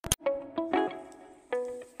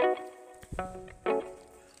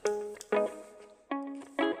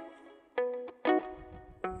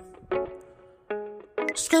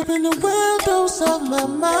Scraping the windows of my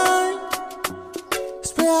mind,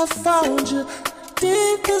 it's where I found you.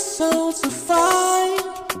 Deep the soul to find.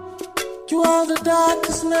 You are the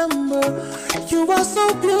darkest number. You are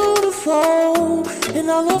so beautiful, and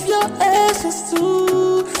all of your essence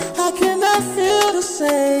too. I cannot feel the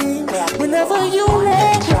same whenever you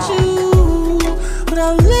walk with you.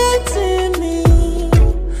 Without letting me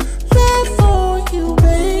live for you,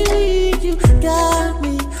 baby. You got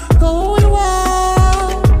me going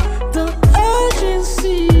wild. The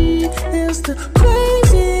urgency is the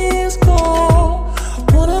craziest call.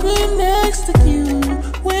 Wanna be next to you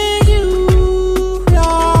when you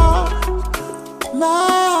are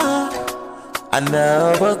mine. I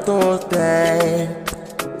never thought that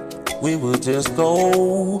we would just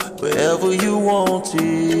go wherever you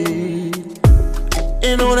wanted.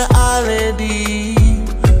 And on the island deep,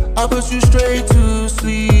 I put you straight to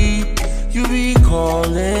sleep. You be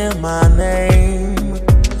calling my name.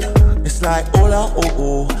 It's like hola, oh,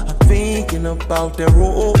 oh. I'm thinking about that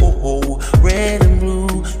road, red and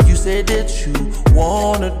blue. You said that you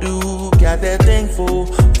wanna do, got that thing for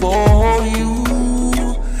you.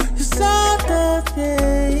 Inside that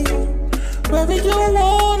thing, wherever you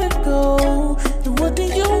wanna go, and what do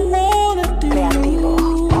you wanna do?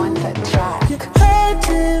 On the track. You're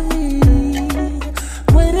hurting me.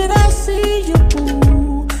 Where did I see you,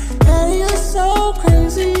 boo? Hey, you're so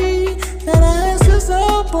crazy that I answer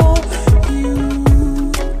up on you.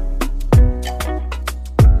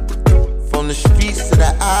 From the streets to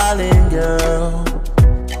the island, girl.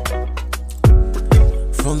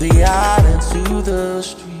 From the island to the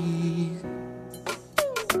street.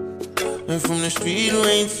 And from the street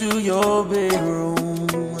lane to your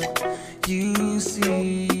bedroom, you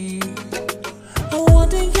see